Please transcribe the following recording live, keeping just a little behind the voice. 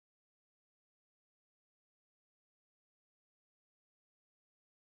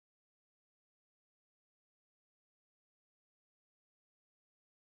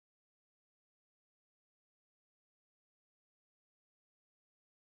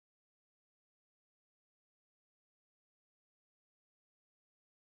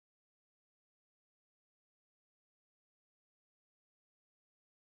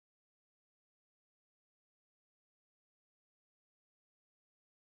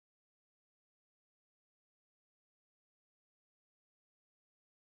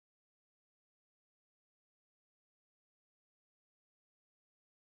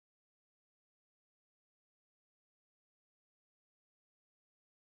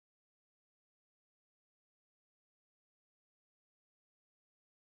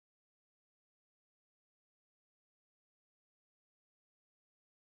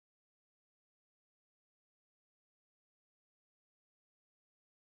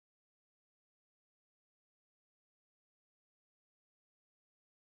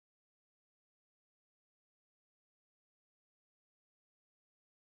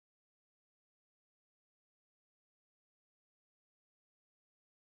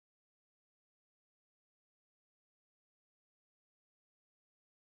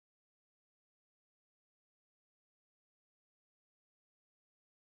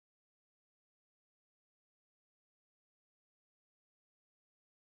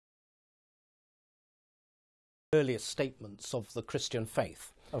earliest statements of the Christian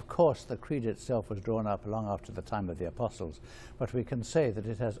faith. Of course, the creed itself was drawn up long after the time of the apostles, but we can say that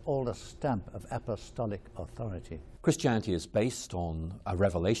it has all the stamp of apostolic authority. Christianity is based on a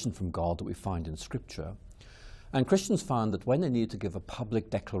revelation from God that we find in Scripture, and Christians found that when they needed to give a public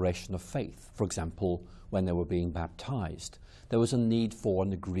declaration of faith, for example, when they were being baptized, there was a need for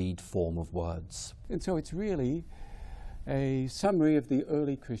an agreed form of words. And so it's really a summary of the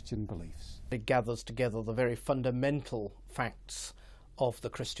early Christian beliefs. It gathers together the very fundamental facts of the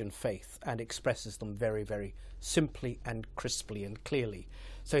Christian faith and expresses them very, very simply and crisply and clearly.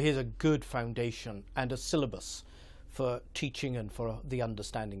 So here's a good foundation and a syllabus for teaching and for the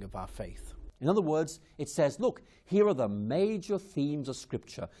understanding of our faith. In other words, it says, look, here are the major themes of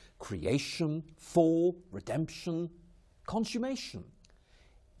Scripture: creation, fall, redemption, consummation.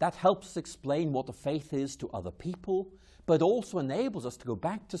 That helps us explain what the faith is to other people, but also enables us to go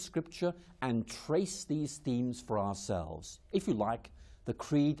back to Scripture and trace these themes for ourselves. If you like, the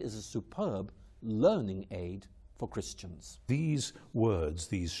Creed is a superb learning aid for Christians. These words,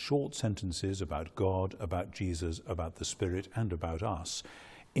 these short sentences about God, about Jesus, about the Spirit, and about us,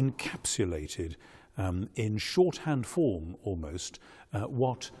 encapsulated in shorthand form almost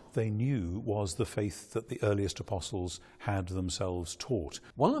what they knew was the faith that the earliest apostles had themselves taught.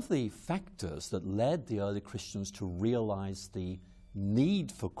 One of the factors that led the early Christians to realize the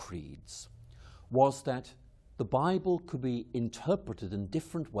need for creeds was that the Bible could be interpreted in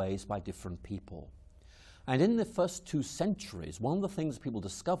different ways by different people. And in the first 2 centuries, one of the things people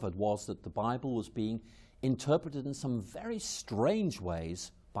discovered was that the Bible was being interpreted in some very strange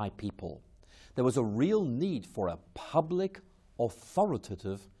ways by people. There was a real need for a public,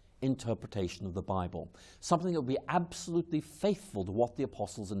 authoritative interpretation of the Bible, something that would be absolutely faithful to what the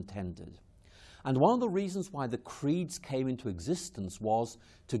apostles intended. And one of the reasons why the creeds came into existence was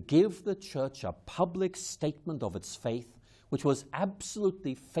to give the church a public statement of its faith, which was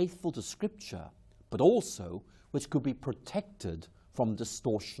absolutely faithful to Scripture, but also which could be protected from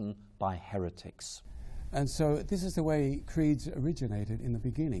distortion by heretics. And so this is the way creeds originated in the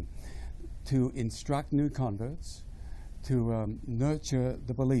beginning: to instruct new converts, to nurture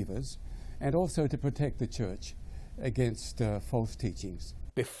the believers, and also to protect the church against false teachings.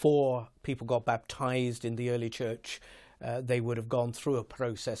 Before people got baptized in the early church, they would have gone through a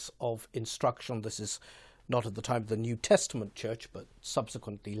process of instruction. This is not at the time of the New Testament church, but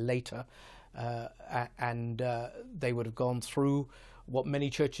subsequently later. And they would have gone through what many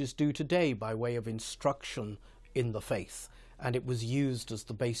churches do today by way of instruction in the faith. And it was used as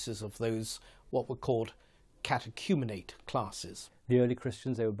the basis of those what were called catechumenate classes. The early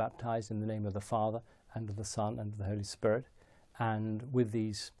Christians, they were baptized in the name of the Father, and of the Son, and of the Holy Spirit. And with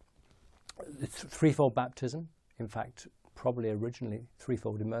these threefold baptism, in fact, probably originally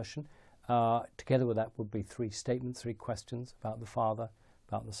threefold immersion, together with that would be 3 statements, 3 questions about the Father,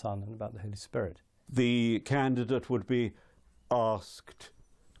 about the Son, and about the Holy Spirit. The candidate would be asked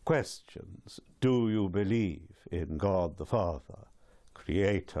questions. Do you believe in God the Father,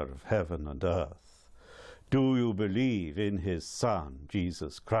 creator of heaven and earth? Do you believe in his Son,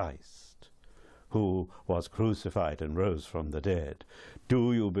 Jesus Christ, who was crucified and rose from the dead?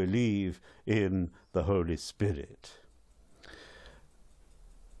 Do you believe in the Holy Spirit?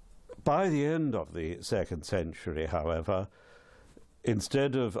 By the end of the 2nd century, however,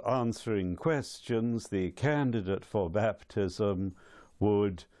 instead of answering questions, the candidate for baptism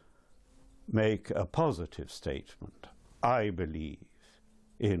would make a positive statement. I believe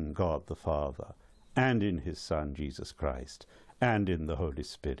in God the Father, and in his Son, Jesus Christ, and in the Holy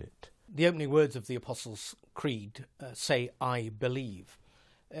Spirit. The opening words of the Apostles' Creed say, I believe.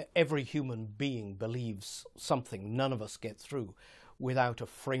 Every human being believes something. None of us get through without a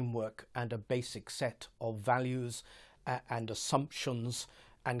framework and a basic set of values and assumptions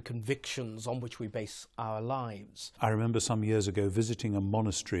and convictions on which we base our lives. I remember some years ago visiting a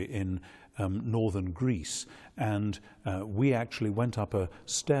monastery in northern Greece, and we actually went up a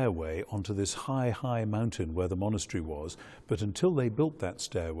stairway onto this high mountain where the monastery was, but until they built that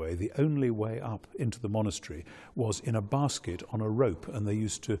stairway, the only way up into the monastery was in a basket on a rope, and they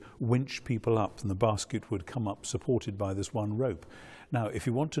used to winch people up, and the basket would come up supported by this one rope. Now, if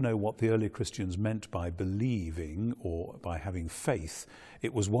you want to know what the early Christians meant by believing or by having faith,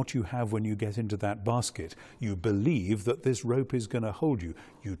 it was what you have when you get into that basket. You believe that this rope is going to hold you.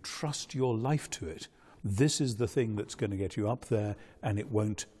 You trust your life to it. This is the thing that's going to get you up there, and it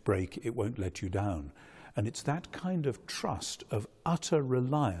won't break, it won't let you down. And it's that kind of trust, of utter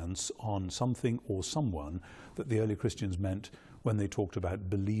reliance on something or someone, that the early Christians meant when they talked about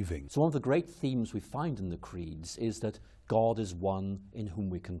believing. So one of the great themes we find in the creeds is that God is one in whom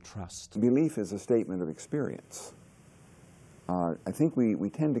we can trust. Belief is a statement of experience. I think we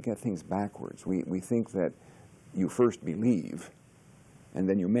tend to get things backwards. We think that you first believe, and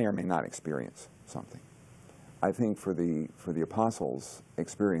then you may or may not experience something. I think for the apostles,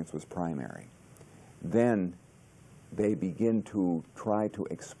 experience was primary. Then they begin to try to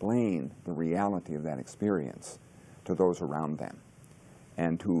explain the reality of that experience to those around them,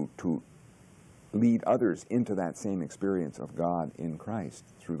 and to lead others into that same experience of God in Christ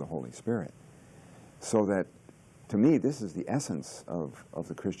through the Holy Spirit. So that, to me, this is the essence of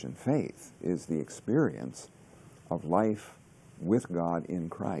the Christian faith, is the experience of life with God in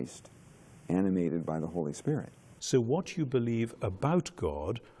Christ, animated by the Holy Spirit. So what you believe about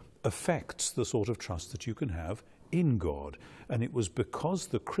God affects the sort of trust that you can have in God. And it was because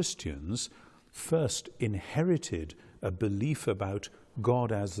the Christians first inherited a belief about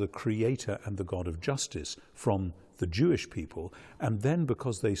God as the creator and the God of justice from the Jewish people, and then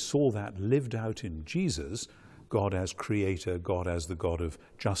because they saw that lived out in Jesus, God as creator, God as the God of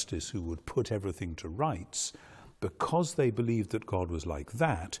justice who would put everything to rights, because they believed that God was like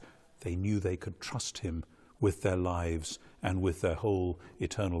that, they knew they could trust him with their lives and with their whole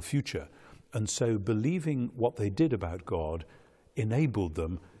eternal future. And so believing what they did about God enabled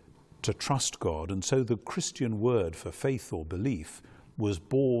them to trust God. And so the Christian word for faith or belief was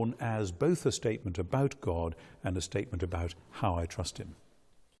born as both a statement about God and a statement about how I trust him.